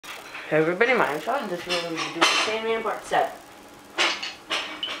Hey everybody, my name's Sean, and this video we're going to do Sandman Part 7.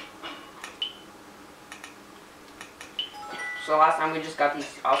 So last time we just got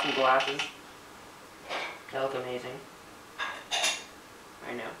these awesome glasses. They look amazing.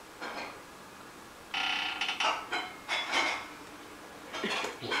 I know.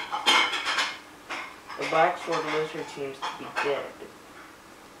 The black sword lizard seems to be dead.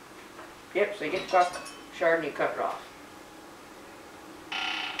 Yep, so you get the glass shard and you cut it off.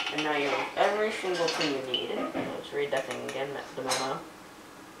 And now you have every single thing you need. Let's read that thing again, that's the memo.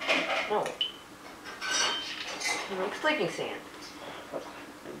 No. Make sleeping sand.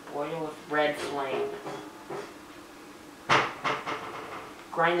 And boil with red flame.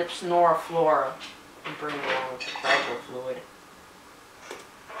 Grind up Snoraflora and bring it along with the fragile fluid.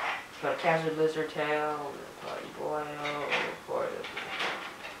 Put a cazard lizard tail, and party boil, pour it.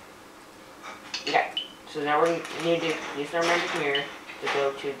 Okay, so now we need to use our magic mirror to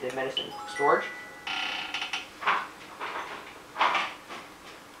go to the medicine storage.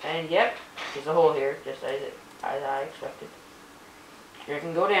 And yep, there's a hole here, just as I expected. You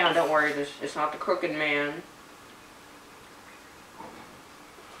can go down, don't worry, it's not the crooked man.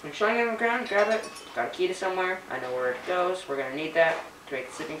 I'm showing it on the ground, grab it, got a key to somewhere, I know where it goes, we're gonna need that to make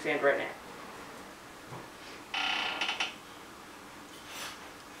the sleeping sand right now.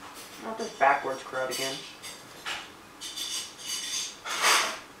 Not this backwards crowd again.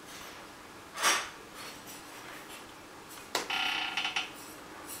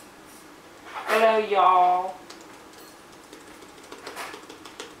 Hello, y'all.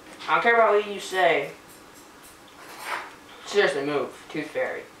 I don't care about what you say. Seriously, move. Tooth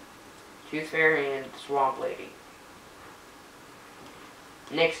Fairy. Tooth Fairy and Swamp Lady.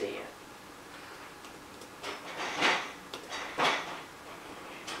 Nixie.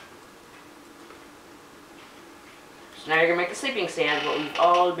 So now you're gonna make the sleeping sand, what we've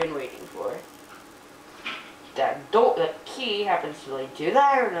all been waiting for. That key happens to like do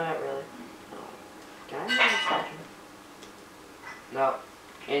that, or not really? No. Can I move this section? No.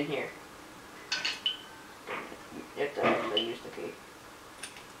 In here. You have to actually use the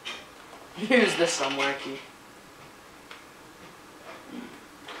key. Use this somewhere key.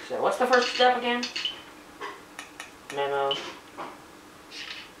 So what's the first step again? Memo.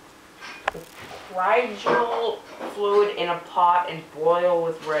 Fragile fluid in a pot and boil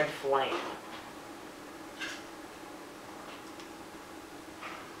with red flame.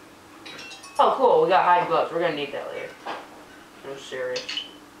 Oh cool, we got hide gloves. We're gonna need that later. I'm serious.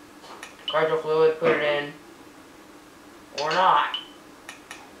 Fragile fluid, put it in. Or not.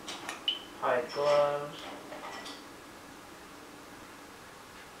 Hide gloves.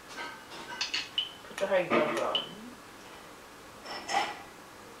 Put the hide gloves on.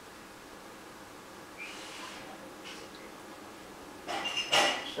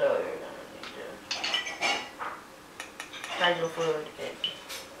 So you're gonna need to fragile fluid in.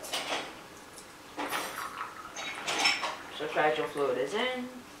 So fragile fluid is in.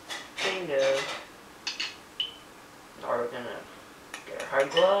 Bingo. Now we're gonna get our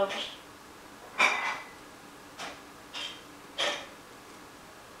hard gloves.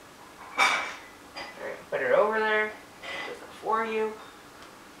 Alright, put it over there. Just for you.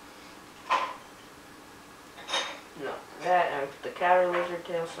 No, that, and put the cow lizard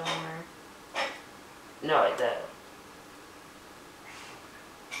tail somewhere. No, like that.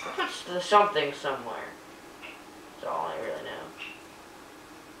 Put the something somewhere. That's all I really know.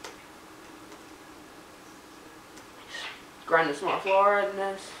 Grind the Snoraflora in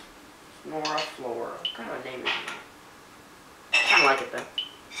this. Snoraflora. What kind of a name is it? Kinda like it though.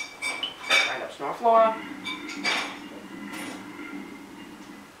 Grind up Snoraflora.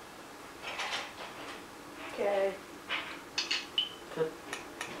 Okay. Put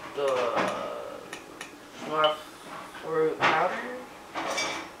the Snorafruit powder.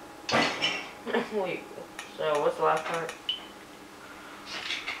 Wait, so what's the last part?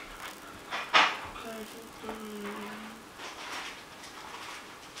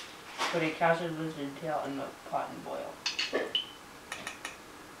 Put a cazard lizard tail in the pot and boil.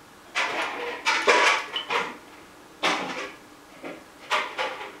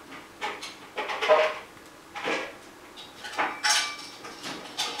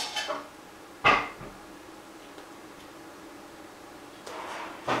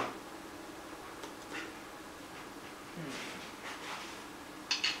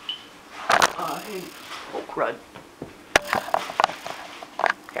 Oh crud.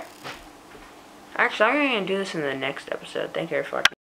 Okay. Actually, I'm going to do this in the next episode. Thank you for watching.